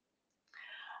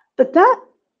 But that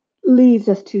leads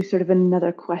us to sort of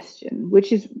another question,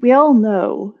 which is, we all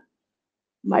know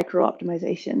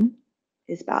micro-optimization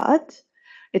is bad.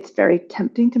 It's very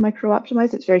tempting to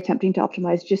micro-optimize. It's very tempting to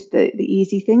optimize just the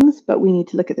easy things, but we need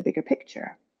to look at the bigger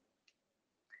picture.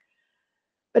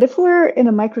 But if we're in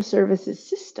a microservices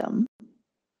system,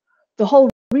 the whole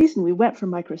reason we went for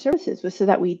microservices was so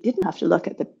that we didn't have to look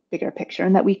at the bigger picture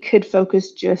and that we could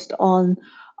focus just on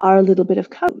our little bit of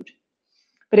code.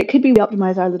 But it could be we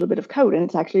optimize our little bit of code and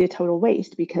it's actually a total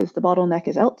waste because the bottleneck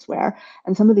is elsewhere.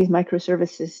 And some of these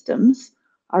microservice systems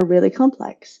are really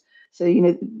complex. So,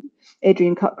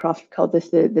 Adrian Cockcroft called this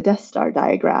the Death Star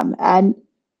diagram. And,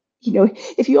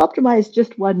 if you optimize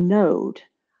just one node,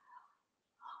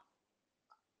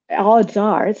 odds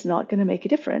are it's not going to make a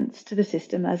difference to the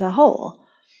system as a whole.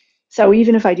 So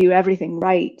even if I do everything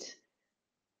right,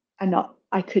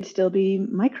 I could still be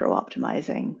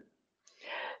micro-optimizing.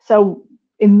 So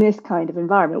in this kind of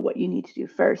environment, what you need to do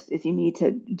first is you need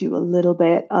to do a little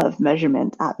bit of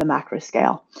measurement at the macro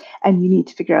scale. And you need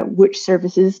to figure out which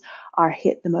services are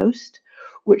hit the most,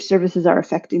 which services are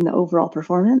affecting the overall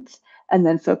performance, and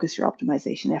then focus your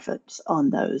optimization efforts on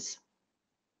those.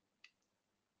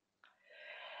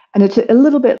 And it's a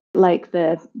little bit like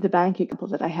the bank example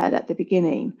that I had at the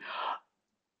beginning.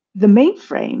 The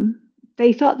mainframe,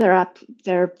 they thought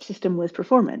their system was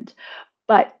performant,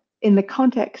 but in the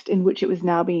context in which it was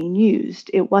now being used,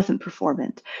 it wasn't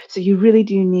performant. So you really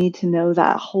do need to know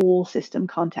that whole system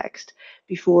context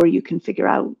before you can figure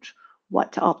out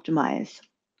what to optimize.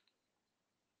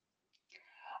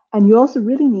 And you also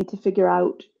really need to figure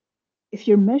out if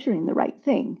you're measuring the right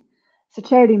thing. So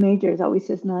Charity Majors always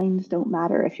says nines don't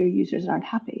matter if your users aren't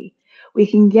happy. We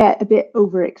can get a bit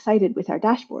overexcited with our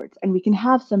dashboards and we can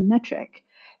have some metric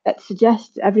that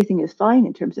suggests everything is fine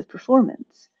in terms of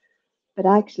performance. But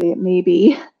actually it may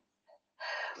be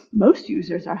most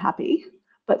users are happy,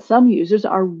 but some users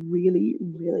are really,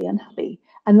 really unhappy.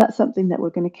 And that's something that we're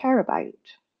going to care about.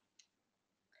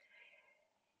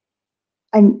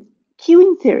 And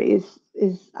queuing theory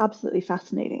is absolutely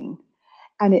fascinating.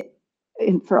 And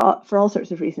for all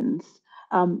sorts of reasons.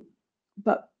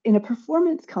 But in a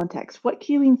performance context, what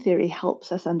queuing theory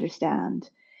helps us understand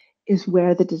is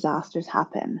where the disasters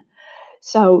happen.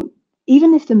 So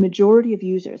even if the majority of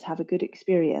users have a good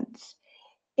experience,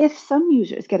 if some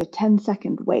users get a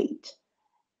 10-second wait,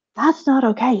 that's not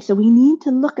okay. So we need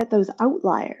to look at those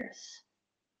outliers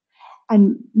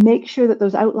and make sure that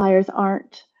those outliers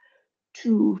aren't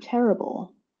too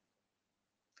terrible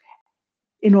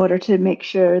in order to make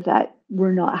sure that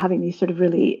we're not having these sort of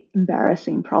really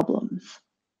embarrassing problems.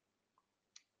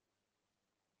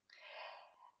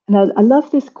 And I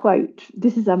love this quote.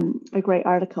 This is a great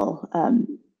article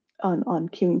on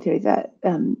queuing theory that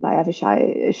by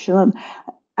Avishai Shalom.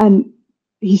 And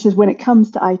he says, when it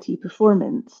comes to IT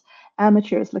performance,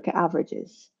 amateurs look at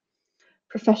averages.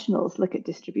 Professionals look at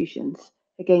distributions,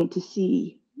 again, to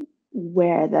see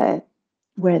where the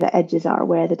edges are,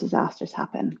 where the disasters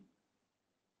happen.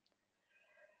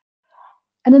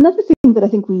 And another thing that I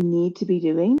think we need to be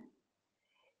doing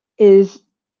is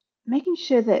making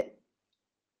sure that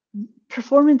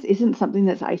performance isn't something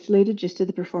that's isolated just to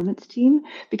the performance team,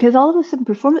 because all of a sudden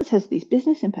performance has these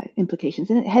business implications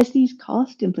and it has these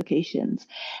cost implications.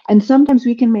 And sometimes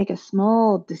we can make a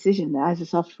small decision as a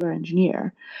software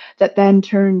engineer that then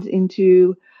turns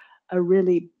into a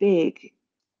really big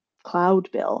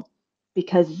cloud bill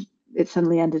because it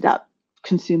suddenly ended up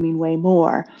consuming way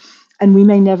more. And we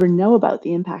may never know about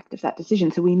the impact of that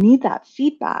decision. So we need that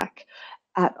feedback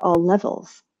at all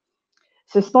levels.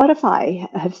 So Spotify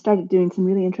have started doing some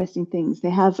really interesting things. They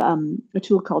have a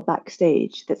tool called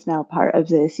Backstage that's now part of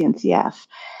the CNCF,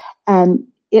 and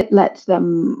it lets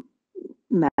them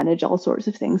manage all sorts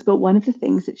of things. But one of the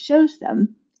things it shows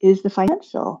them is the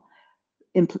financial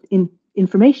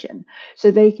information. So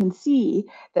they can see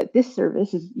that this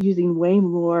service is using way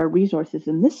more resources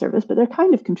than this service, but they're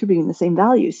kind of contributing the same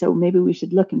value. So maybe we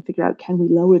should look and figure out, can we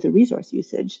lower the resource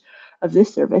usage of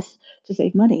this service to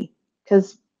save money?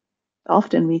 Because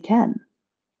often we can.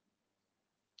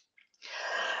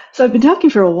 So I've been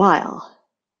talking for a while,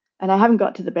 and I haven't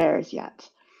got to the bears yet.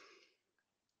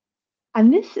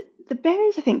 And the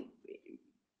bears, I think,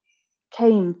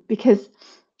 came because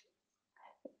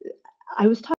I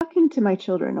was talking to my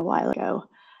children a while ago,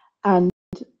 and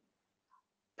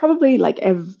probably like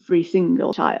every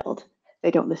single child,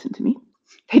 they don't listen to me.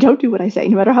 They don't do what I say,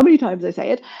 no matter how many times I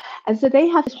say it. And so they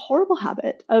have this horrible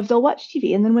habit of they'll watch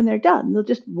TV, and then when they're done, they'll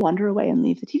just wander away and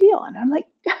leave the TV on. I'm like,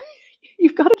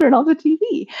 you've got to turn off the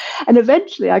TV. And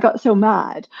eventually I got so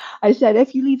mad. I said,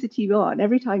 if you leave the TV on,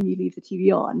 every time you leave the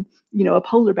TV on, a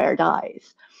polar bear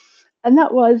dies. And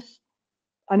that was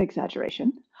an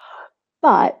exaggeration.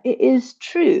 But it is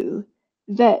true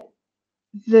that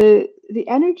the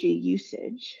energy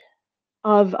usage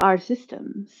of our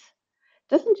systems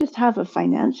doesn't just have a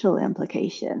financial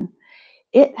implication,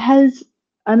 it has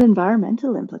an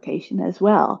environmental implication as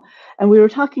well. And we were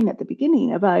talking at the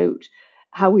beginning about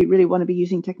how we really want to be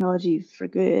using technology for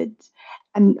good.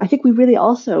 And I think we really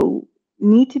also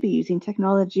need to be using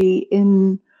technology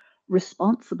in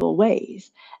responsible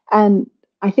ways. And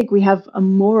I think we have a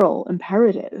moral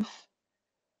imperative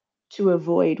to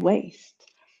avoid waste.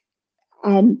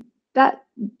 And that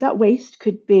waste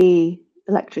could be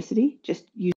electricity, just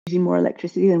using more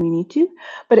electricity than we need to,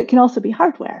 but it can also be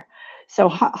hardware. So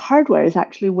hardware is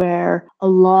actually where a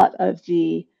lot of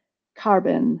the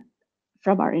carbon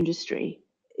from our industry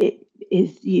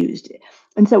is used.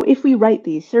 And so if we write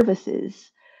these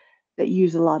services that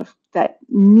use that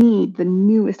need the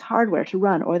newest hardware to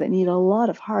run, or that need a lot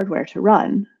of hardware to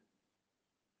run,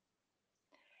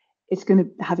 it's going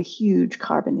to have a huge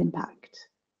carbon impact.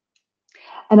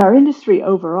 And our industry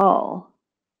overall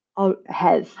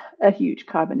has a huge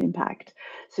carbon impact.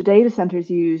 So data centers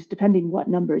use, depending what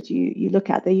numbers you look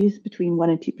at, they use between 1%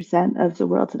 and 2% of the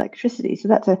world's electricity. So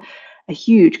that's a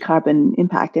huge carbon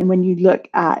impact. And when you look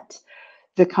at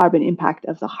the carbon impact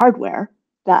of the hardware,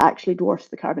 that actually dwarfs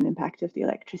the carbon impact of the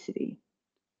electricity.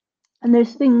 And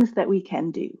there's things that we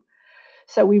can do.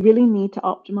 So we really need to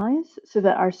optimize so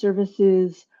that our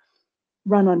services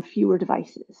run on fewer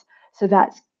devices. So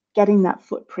that's getting that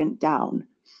footprint down.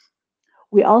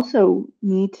 We also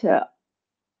need to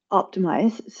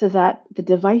optimize so that the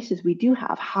devices we do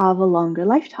have a longer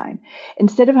lifetime.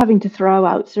 Instead of having to throw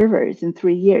out servers in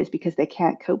 3 years because they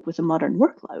can't cope with a modern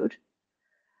workload,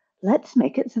 let's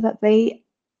make it so that they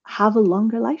have a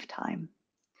longer lifetime.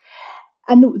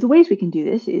 And the ways we can do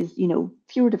this is,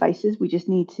 fewer devices. We just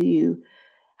need to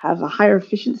have a higher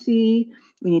efficiency.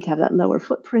 We need to have that lower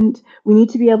footprint. We need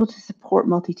to be able to support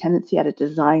multi-tenancy at a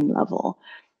design level,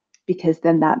 because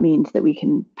then that means that we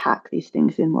can pack these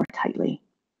things in more tightly.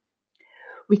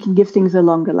 We can give things a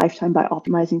longer lifetime by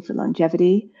optimizing for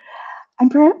longevity,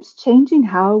 and perhaps changing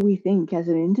how we think as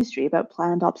an industry about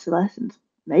planned obsolescence.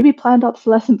 Maybe planned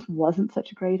obsolescence wasn't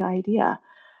such a great idea.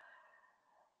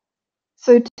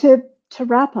 So to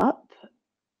wrap up,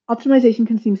 optimization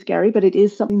can seem scary, but it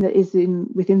is something that is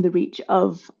within the reach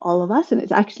of all of us, and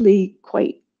it's actually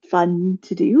quite fun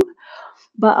to do.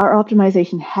 But our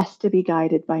optimization has to be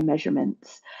guided by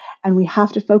measurements, and we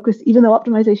have to focus, even though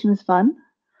optimization is fun,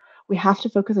 we have to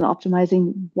focus on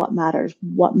optimizing what matters,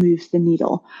 what moves the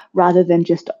needle, rather than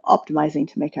just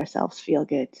optimizing to make ourselves feel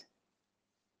good.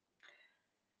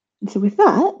 And so with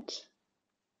that,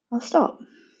 I'll stop.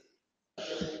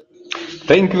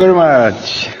 Thank you very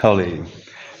much, Holly.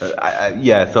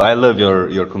 Yeah, so I love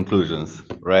your conclusions,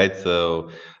 right? So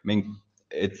I mean,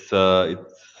 it's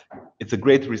a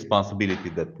great responsibility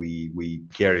that we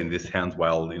carry in these hands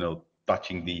while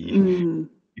touching the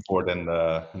keyboard and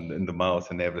the mouse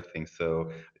and everything.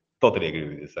 So totally agree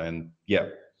with this. And yeah,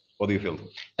 What do you feel?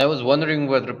 I was wondering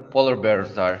where the polar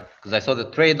bears are because I saw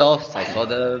the trade-offs, I saw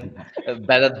the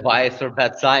bad advice or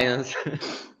bad science.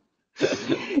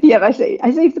 Yeah, I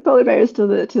saved the polar bears till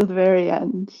the very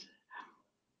end.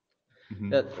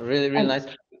 Mhm. That's really, really And nice.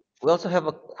 We also have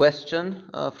a question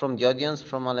from the audience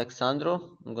from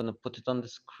Alexandro. I'm going to put it on the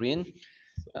screen.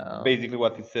 Basically,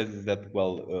 what it says is that,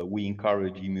 well, we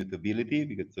encourage immutability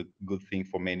because it's a good thing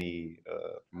for many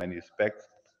aspects.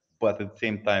 But at the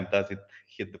same time, does it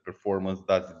hit the performance?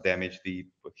 Does it damage the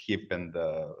hip and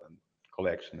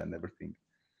collection and everything?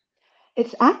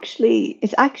 it's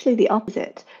actually the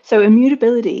opposite. So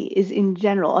immutability is in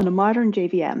general on a modern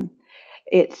JVM,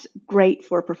 it's great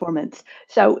for performance.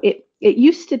 So it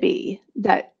used to be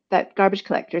that garbage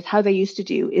collectors, how they used to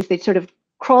do is they'd sort of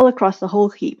crawl across the whole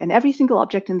heap, and every single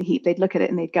object in the heap, they'd look at it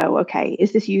and they'd go, okay,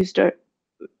 is this used, or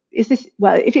is this,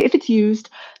 well, if it's used,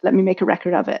 let me make a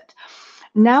record of it.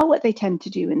 Now what they tend to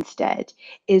do instead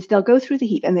is they'll go through the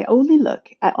heap and they only look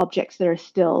at objects that are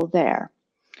still there.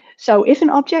 So if an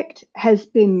object has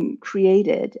been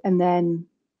created and then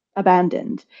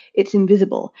abandoned, it's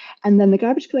invisible. And then the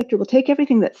garbage collector will take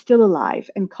everything that's still alive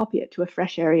and copy it to a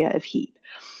fresh area of heap.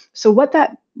 So what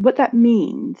that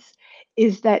means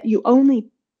is that you only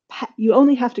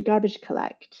have to garbage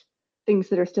collect things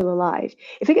that are still alive.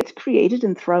 If it gets created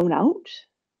and thrown out,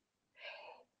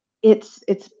 it's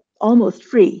almost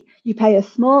free. You pay a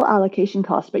small allocation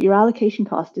cost, but your allocation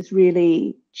cost is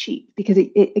really cheap because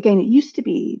again, it used to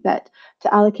be that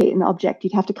to allocate an object,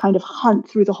 you'd have to kind of hunt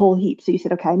through the whole heap. So you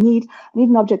said, okay, I need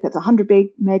an object that's 100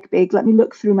 meg big. Let me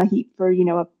look through my heap for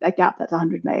a gap that's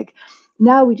 100 meg.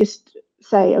 Now we just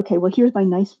say, okay, well, here's my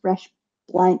nice fresh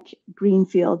blank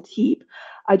greenfield heap.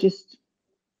 I just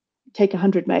take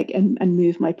 100 meg and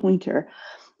move my pointer.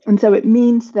 And so it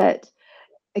means that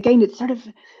again,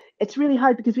 it's really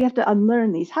hard because we have to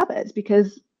unlearn these habits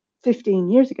because 15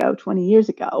 years ago, 20 years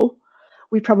ago,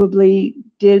 we probably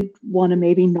did want to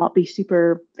maybe not be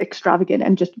super extravagant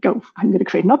and just go, I'm going to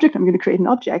create an object, I'm going to create an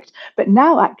object. But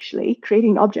now actually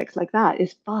creating objects like that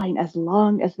is fine as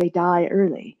long as they die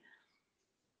early.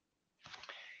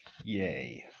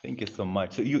 Yay! Thank you so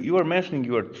much. So you were mentioning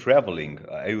you were traveling.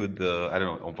 I would I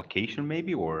don't know, on vacation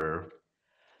maybe, or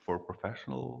for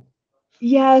professional.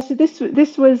 Yeah, so this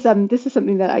is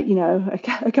something that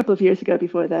a couple of years ago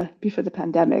before the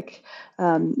pandemic,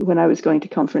 when I was going to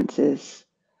conferences.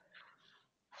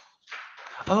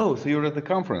 Oh, so you're at the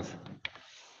conference.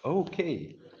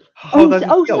 Okay. How Oh, does it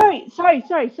feel?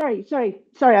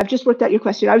 sorry. I've just worked out your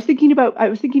question. I was thinking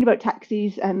about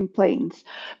taxis and planes,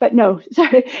 but no,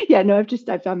 sorry. Yeah, no.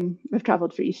 I've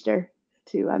traveled for Easter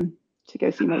to go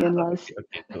see my in-laws. Okay,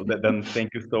 okay. So then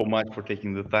thank you so much for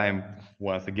taking the time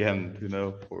once again,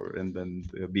 for and then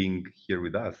being here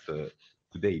with us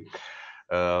today.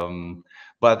 Um,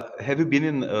 but have you been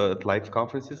in live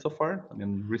conferences so far? I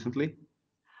mean, recently?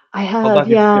 I How have, does it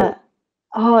feel? yeah.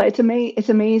 Oh, it's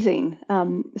amazing.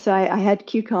 So I had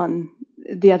QCon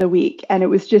the other week, and it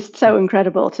was just so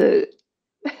incredible to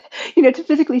to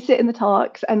physically sit in the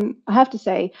talks. And I have to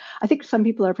say, I think some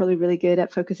people are probably really good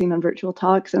at focusing on virtual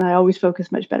talks, and I always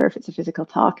focus much better if it's a physical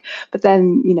talk. But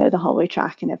then, the hallway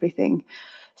track and everything.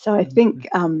 So I think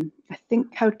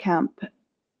Codecamp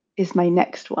is my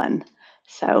next one.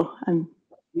 So I'm,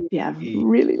 yeah, Yay.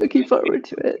 really looking forward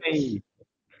to it. Yay.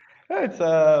 It's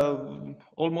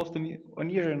almost 1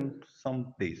 year and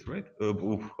some days, right?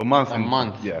 A month A and some,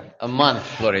 month, yeah. a month,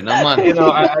 Florin, a month,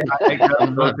 I got a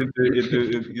those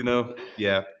month.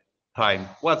 yeah, time.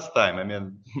 What's time? I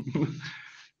mean,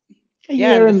 A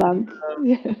Yeah, year, and a this is month.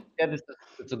 Yeah. yeah, this is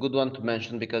it's a good one to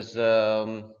mention because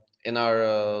in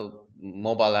our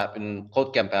mobile app, in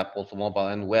Codecamp app, also mobile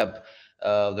and web,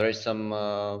 there is some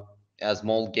a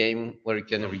small game where you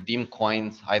can redeem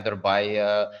coins either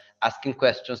by asking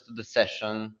questions to the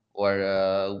session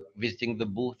or visiting the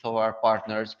booth of our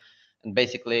partners, and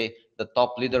basically the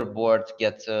top leaderboard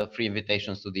gets free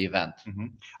invitations to the event.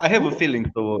 mhm. I have a Oh, feeling.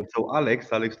 So Alex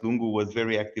Lungu was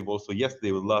very active also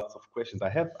yesterday with lots of questions. I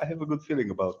have a good feeling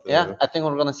about. Yeah, I think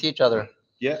we're gonna see each other.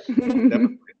 Yeah,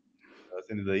 definitely.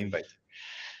 Send you the invite.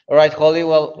 All right, Holly.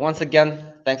 Well, once again,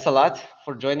 thanks a lot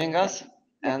for joining us,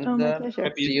 yeah. and Oh, my pleasure.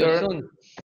 Happy see you Easter. soon.